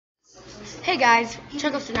Hey guys,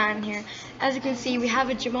 Chuckles9 here. As you can see, we have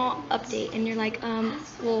a Jamal update, and you're like,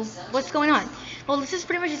 well, what's going on? Well, this is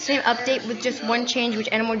pretty much the same update with just one change, which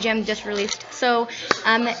Animal Jam just released. So,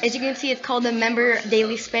 as you can see, it's called the Member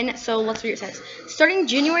Daily Spin. So let's read what it says. Starting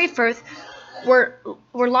January 1st,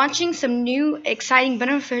 we're launching some new exciting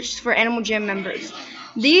benefits for Animal Jam members.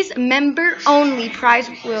 These member-only prize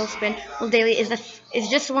wheel spin daily is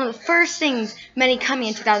just one of the first things many coming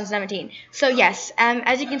in 2017. So yes,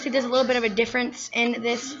 as you can see, there's a little bit of a difference in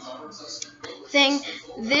this thing.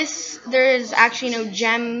 There is actually no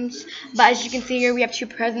gems, but as you can see here, we have 2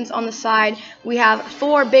 presents on the side. We have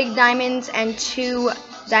 4 big diamonds and 2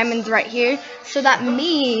 diamonds right here. So that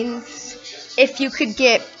means if you could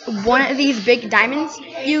get one of these big diamonds,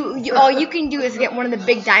 all you can do is get one of the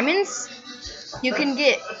big diamonds. You can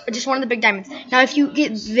get just one of the big diamonds. Now, if you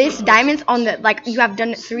get this diamonds on the, like, you have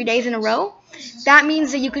done it 3 days in a row, that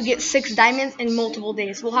means that you could get 6 diamonds in multiple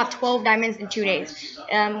days. We'll have 12 diamonds in 2 days,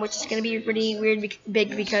 which is going to be pretty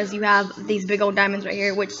big because you have these big old diamonds right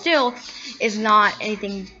here, which still is not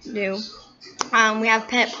anything new. We have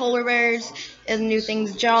pet polar bears and new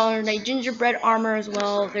things. Gingerbread armor as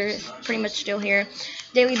well. They're pretty much still here.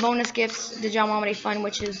 Daily bonus gifts, the John Momedy Fun,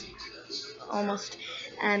 which is almost.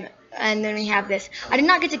 And then we have this. I did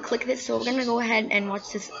not get to click this, so we're gonna go ahead and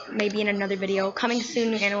watch this maybe in another video. Coming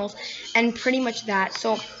soon, new animals, and pretty much that.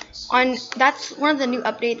 So that's one of the new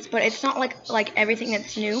updates, but it's not like everything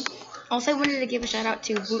that's new. Also, I wanted to give a shout out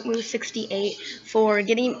to Bootmoo68 for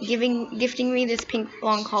gifting me this pink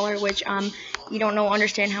long collar, which you don't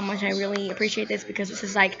understand how much I really appreciate this, because this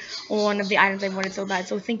is like one of the items I wanted so bad.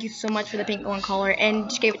 So thank you so much for the pink long collar, and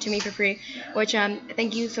just gave it to me for free, which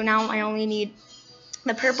thank you. So now I only need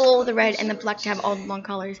the purple, the red, and the black to have all the long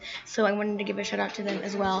colors. So I wanted to give a shout out to them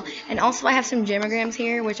as well. And also I have some gemograms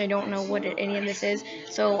here, which I don't know what any of this is.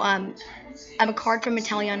 So I have a card from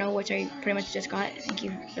Italiano, which I pretty much just got. Thank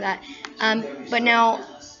you for that. But now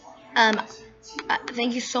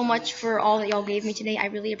thank you so much for all that y'all gave me today. I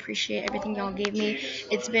really appreciate everything y'all gave me.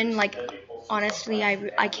 It's been like, honestly,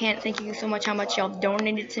 I can't thank you so much how much y'all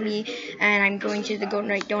donated to me, and I'm going to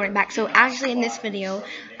donate back. So actually, in this video,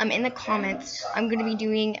 in the comments, I'm going to be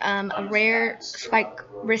doing a rare spike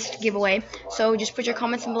wrist giveaway. So just put your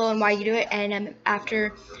comments below on why you do it, and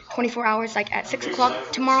after 24 hours, like at 6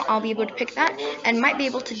 o'clock tomorrow, I'll be able to pick that and might be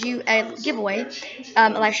able to do a giveaway, a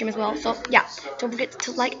live stream as well. So yeah, don't forget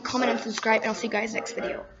to like, comment, and subscribe, and I'll see you guys next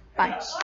video. Bye.